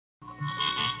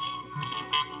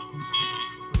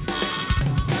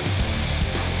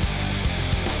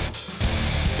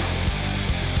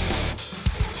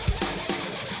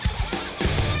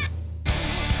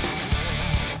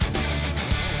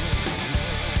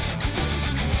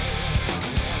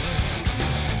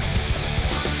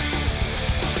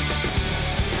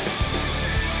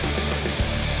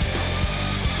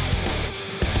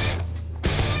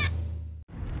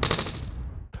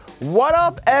What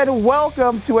up and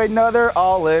welcome to another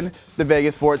All In the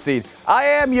Vegas Sports Scene. I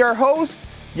am your host,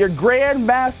 your Grand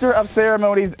Master of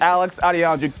Ceremonies, Alex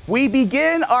Adiandric. We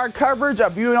begin our coverage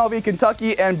of UNLV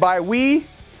Kentucky, and by we,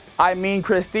 I mean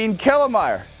Christine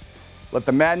Kellermeyer. Let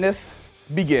the madness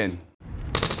begin.